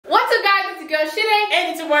girl Shide.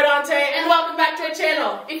 And it's your boy Dante, and welcome back to our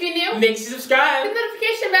channel. If you're new, make sure you subscribe, hit the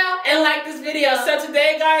notification bell, and like this video. So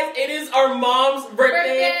today, guys, it is our mom's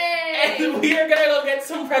birthday. And we are gonna go get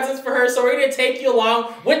some presents for her. So we're gonna take you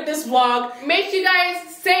along with this vlog. Make sure you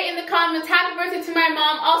guys say in the comments, happy birthday to my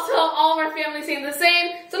mom. Also, all of our family saying the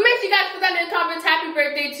same. So make sure you guys put that in the comments, happy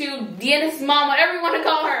birthday to Deanna's mom, whatever you want to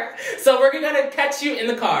call her. So we're gonna catch you in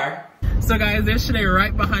the car. So guys, there's Shanae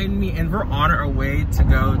right behind me, and we're on our way to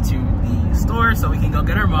go to the store so we can go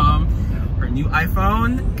get our mom her new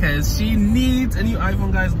iPhone, because she needs a new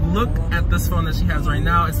iPhone. Guys, look at this phone that she has right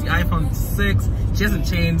now. It's the iPhone 6. She hasn't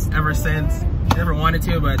changed ever since. She never wanted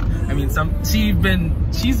to, but I mean,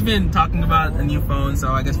 she's been talking about a new phone,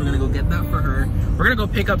 so I guess we're gonna go get that for her. We're gonna go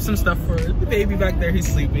pick up some stuff for the baby back there.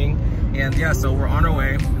 He's sleeping, and yeah, so we're on our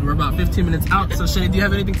way, and we're about 15 minutes out. So Shanae, do you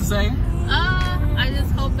have anything to say? I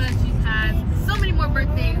just hope that she has so many more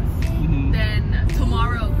birthdays than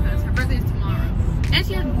tomorrow, because her birthday is tomorrow. And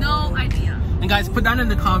she has no idea. And guys, put down in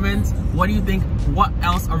the comments, what do you think, what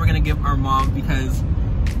else are we gonna give our mom? Because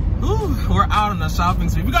we're out on the shopping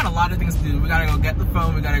spree. We got a lot of things to do. We gotta go get the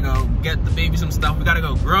phone, we gotta go get the baby some stuff, we gotta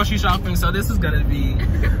go grocery shopping. So this is gonna be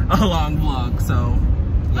a long vlog, so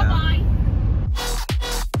yeah. Bye-bye.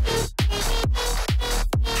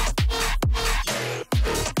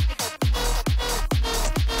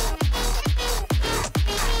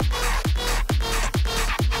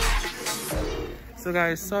 So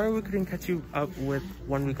guys, sorry we couldn't catch you up with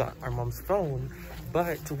when we got our mom's phone,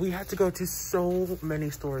 but we had to go to so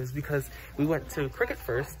many stores because we went to Cricket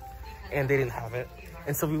first and they didn't have it.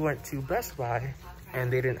 And so we went to Best Buy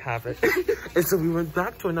and they didn't have it. And so we went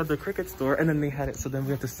back to another Cricket store and then they had it. So then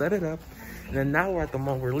we had to set it up. And then now we're at the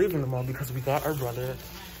mall, we're leaving the mall because we got our brother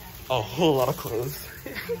a whole lot of clothes.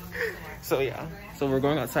 So yeah, so we're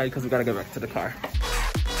going outside because we gotta get back to the car.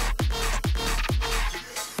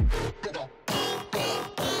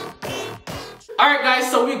 Alright guys,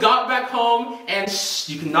 so we got back home and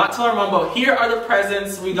you cannot tell our mom, but here are the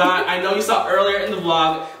presents we got. I know you saw earlier in the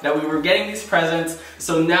vlog that we were getting these presents.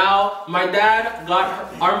 So now my dad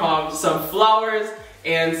got our mom some flowers,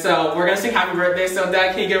 and so we're gonna sing happy birthday. So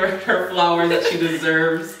dad, can you give her flowers that she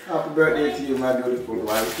deserves? Happy birthday to you, my beautiful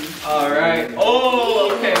wife. Alright. Oh,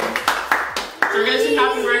 okay. So we're gonna sing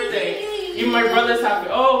happy birthday. Even my brother's happy.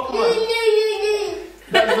 Oh, come on.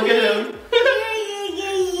 Dad, look at him.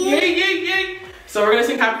 Yay, yay, yay. So we're gonna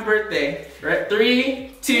sing happy birthday. Right?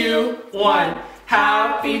 3, 2, 1.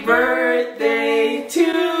 Happy birthday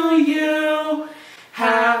to you.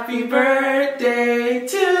 Happy birthday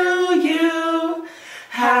to you.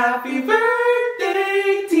 Happy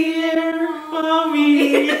birthday, dear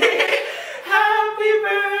mommy. Happy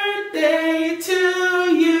birthday to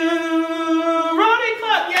you. Rolling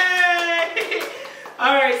clap, yay!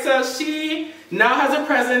 Alright, so she now has her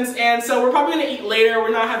presents, and so we're probably gonna eat later. We're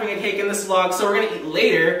not having a cake in this vlog, so we're gonna eat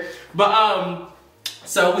later. But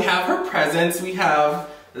so we have her presents. We have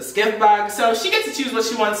this gift bag. So she gets to choose what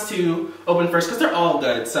she wants to open first, because they're all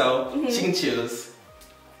good. So she can choose.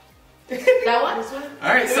 That one? This one? All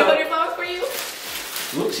right, Can so we put your flowers for you?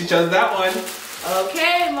 Oops, she chose that one.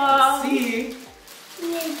 Okay, mom. Let's see.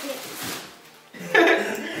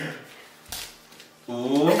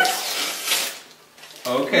 Ooh.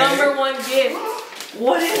 Okay. Number one gift.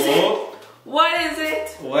 What is it? What is it?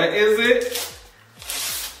 What is it?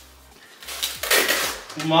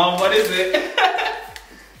 Mom, what is it?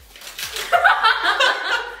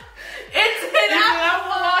 It's an Apple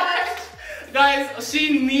Watch. Guys,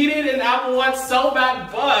 she needed an Apple Watch so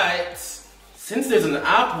bad, but since there's an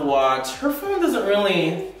Apple Watch, her phone doesn't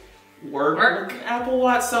really work with an Apple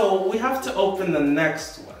Watch, so we have to open the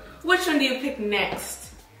next one. Which one do you pick next?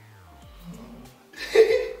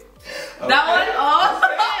 Okay. That one? Oh,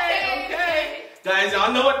 okay. Guys,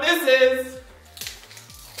 y'all know what this is.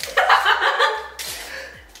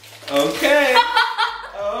 Okay.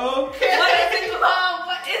 Okay. What is it, mom?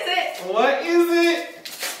 What is it? What is it?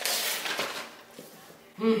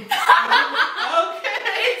 Okay.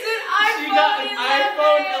 It's an iPhone. She got an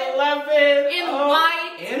iPhone 11. In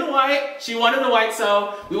white. In white. She wanted the white,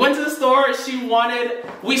 so we went to the store.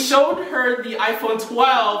 We showed her the iPhone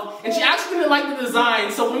 12, and she actually didn't like the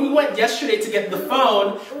design. So when we went yesterday to get the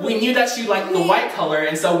phone, we knew that she liked the white color,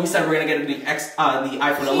 and so we said we're gonna get her the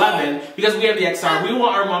iPhone 11 because we have the XR. We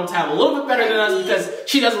want our mom to have a little bit better than us because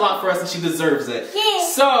she does a lot for us and she deserves it.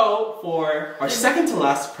 So for our second to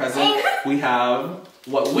last present, we have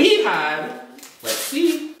what we had. Let's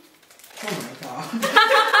see. Oh my god.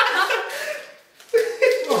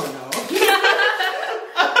 Oh no.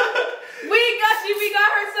 We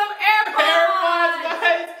got her some AirPods. AirPods,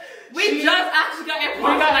 guys. We just actually got AirPods.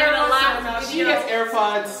 We got AirPods. She gets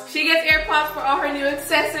AirPods. AirPods. She gets AirPods for all her new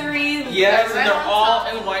accessories. Yes, and Right they're on all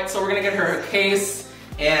top. in white, so we're gonna get her a case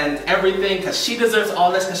and everything because she deserves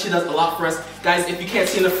all this because she does a lot for us. Guys, if you can't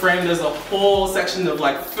see in the frame, there's a whole section of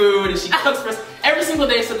like food and she cooks for us every single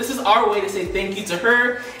day, so this is our way to say thank you to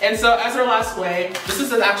her. And so as our last way, this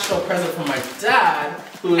is an actual present from my dad,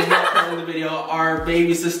 who is not part of the video. Our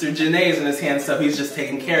baby sister Janae is in his hand, so he's just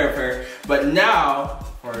taking care of her. But now,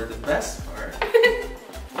 for the best part.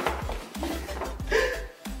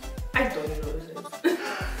 I don't know what it is.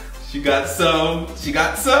 She got some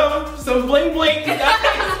bling bling. She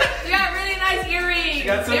got really nice earrings. She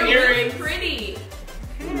got some They're earrings. Really pretty.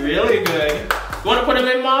 Really good. You wanna put them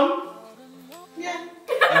in, Mom? Yeah.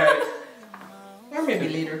 Alright. Or maybe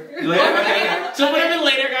later. Later? Okay. She'll put them in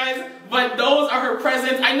later, guys. But those are her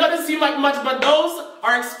presents. I know it doesn't seem like much, but those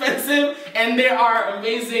are expensive and they are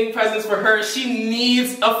amazing presents for her. She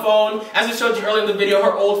needs a phone. As we showed you earlier in the video,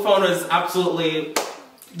 her old phone was absolutely,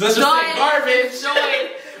 let's just say, garbage.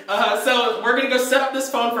 So we're gonna go set up this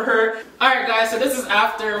phone for her. Alright guys, so this is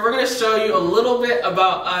after. We're gonna show you a little bit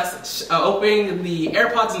about us opening the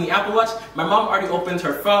AirPods and the Apple Watch. My mom already opened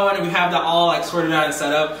her phone and we have that all like sorted out and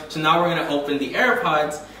set up. So now we're gonna open the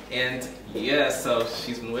AirPods and yeah, so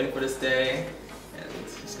she's been waiting for this day and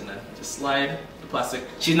she's gonna just slide the plastic.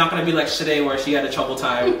 She's not gonna be like Shade where she had a trouble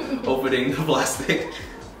time opening the plastic.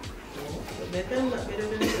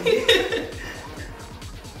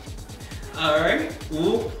 Alright.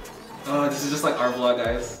 Ooh. Oh, this is just like our vlog,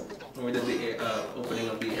 guys. When we did the opening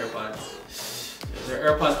of the AirPods. There's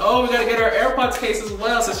our AirPods. Oh, we gotta get our AirPods case as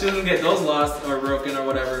well so she doesn't get those lost or broken or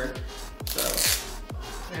whatever. So.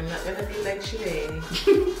 I'm not gonna be like Shade.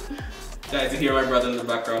 Guys, you hear my brother in the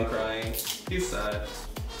background crying. He's sad.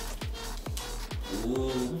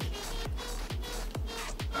 Ooh.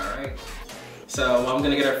 Alright. So, Mom's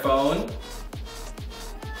gonna get her phone.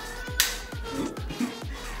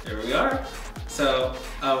 There we are. So,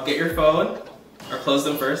 get your phone, or close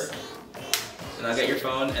them first. And I'll get your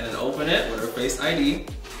phone and then open it with her Face ID.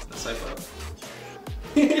 Let's swipe up.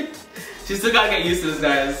 She still gotta get used to this,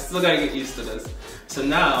 guys. Still gotta get used to this. So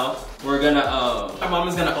now, we're gonna, our mom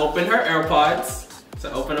is gonna open her AirPods. So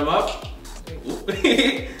open them up.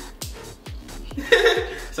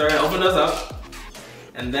 So we're gonna open those up.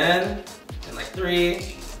 And then, in like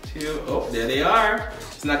 3, 2, oh, there they are.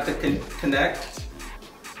 It's not to connect.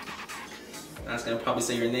 Now it's gonna probably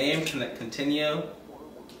say your name, continue.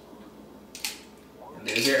 And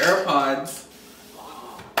there's your AirPods.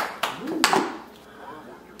 Ooh.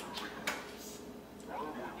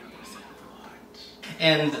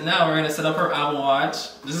 And now we're gonna set up her Apple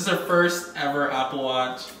Watch. This is her first ever Apple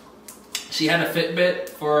Watch. She had a Fitbit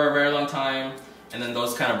for a very long time, and then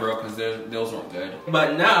those kind of broke because those weren't good.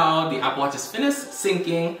 But now the Apple Watch is finished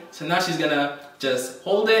syncing, so now she's gonna just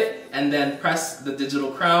hold it and then press the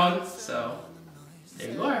digital crown. So there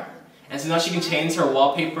you are. And so now she can change her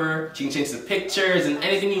wallpaper, she can change the pictures and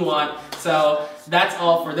anything you want. So that's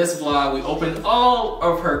all for this vlog. We opened all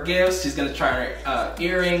of her gifts. She's gonna try her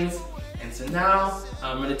earrings. And so now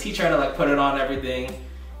I'm gonna teach her how to like put it on everything.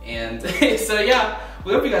 And so yeah,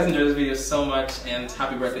 we hope you guys enjoyed this video so much, and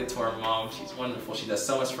happy birthday to our mom. She's wonderful. She does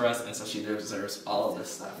so much for us, and so she deserves all of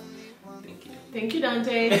this stuff. Thank you. Thank you,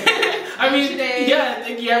 Dante. I mean, Shade, yeah,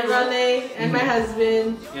 thank you everyone. Raleigh, and my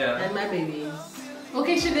husband, Yeah. and my babies.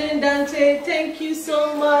 Okay, Shade and Dante, thank you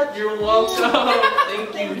so much. You're welcome.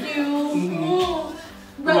 Thank you. Thank you.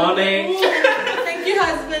 Ronnie. Thank you,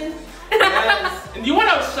 husband. Yes. And you want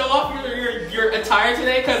to show off your attire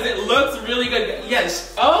today because it looks really good.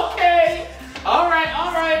 Yes. Okay. All right.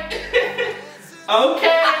 All right.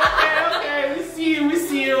 Okay. We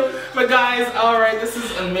see you. But guys, all right. This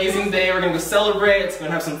is an amazing day. We're gonna go celebrate. It's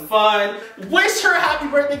gonna have some fun. Wish her a happy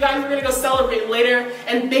birthday, guys. We're gonna go celebrate later.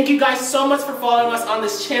 And thank you guys so much for following us on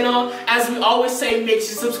this channel. As we always say, make sure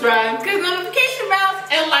you subscribe, Click the notification bell,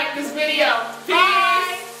 and like this video. Peace.